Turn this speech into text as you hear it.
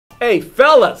Hey,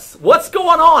 fellas, what's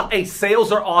going on? Hey,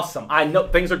 sales are awesome. I know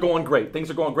things are going great. Things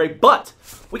are going great, but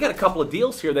we got a couple of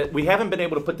deals here that we haven't been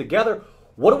able to put together.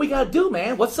 What do we got to do,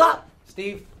 man? What's up?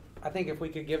 Steve, I think if we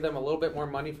could give them a little bit more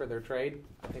money for their trade.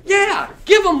 Yeah,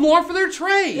 give them more for their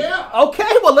trade. Yeah. Okay,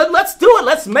 well, let's do it.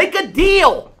 Let's make a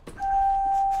deal.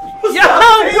 Yo,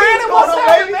 Brandon, what's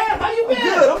happening, man? How you been?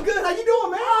 I'm good. How you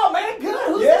doing, man? Oh, man, good.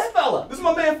 Who's this fella? This is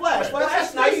my man Flash.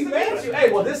 That's nice to meet you.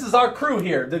 Hey, well, this is our crew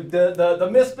here, the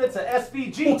Misfits of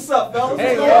SVG. What's up, fellas?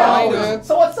 Hey, what's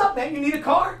so what's up, man? You need a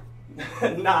car?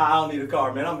 Nah, I don't need a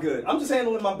car, man. I'm good. I'm just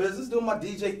handling my business, doing my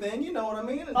DJ thing. You know what I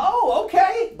mean? Oh,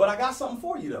 okay. But I got something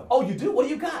for you, though. Oh, you do? What do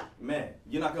you got? Man,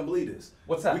 you're not gonna believe this.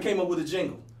 What's that? We came up with a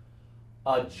jingle.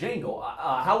 A jingle?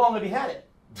 How long have you had it?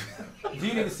 Do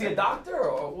you need to see a doctor,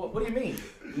 or what do you mean?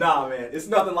 Nah, man, it's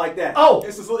nothing like that. Oh,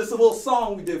 it's a little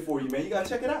song we did for you, man. You gotta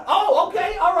check it out. Oh,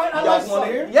 okay, all right. You guys want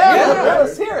to hear it? Yeah,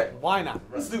 let's hear it. Why not?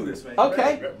 Let's do this, man.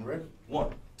 Okay. Ready?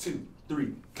 1, 2,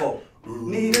 3, 4.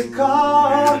 Need a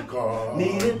car,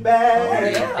 need it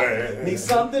bad, need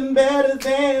something better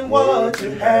than what you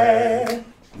had.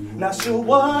 Not sure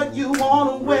what you want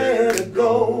or where to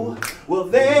go. Well,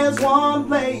 there's one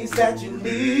place that you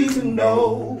need to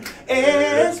know.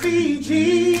 SVG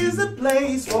is the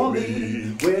place for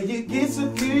me, where you get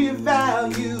superior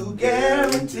value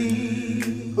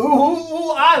guaranteed.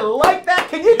 Ooh, I like that.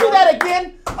 Can you do that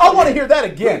again? I want to hear that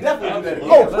again. Definitely do that again.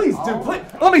 Oh, please do. Please.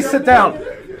 Let me sit down.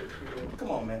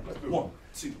 Come on, man. 1,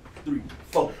 2, 3,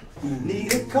 4.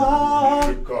 Need a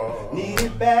car, need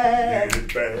it bad,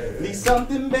 need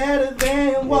something better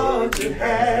than what you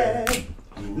had.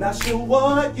 Not sure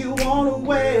what you want or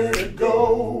where to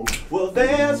go. Well,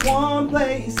 there's one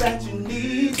place that you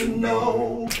need to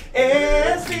know.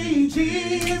 SVG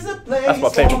is a place That's my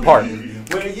favorite part.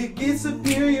 where you get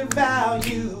superior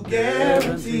value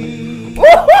guaranteed.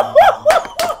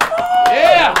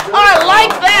 Yeah, I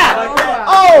like that.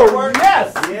 Oh,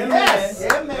 yes, yes,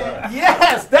 yeah, man.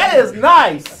 Yes, that is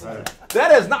nice.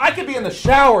 That is I could be in the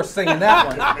shower singing that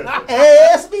one.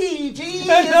 SVG is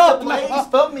the place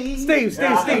for me.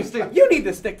 Steve, you need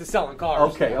to stick to selling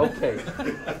cars. Okay.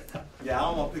 Yeah, I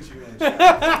don't want to picture you in the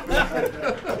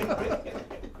shower.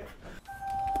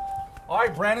 All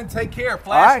right, Brandon, take care.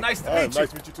 Flash, right. nice to meet you. Nice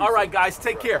to meet you too, All sir. right, guys,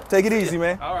 take care. Take it easy,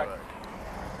 man. All right.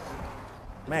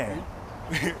 Man,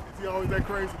 Is he always that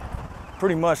crazy?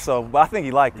 pretty much so. But I think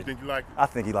he liked You it. think you like it? I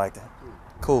think he liked it.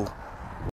 Cool.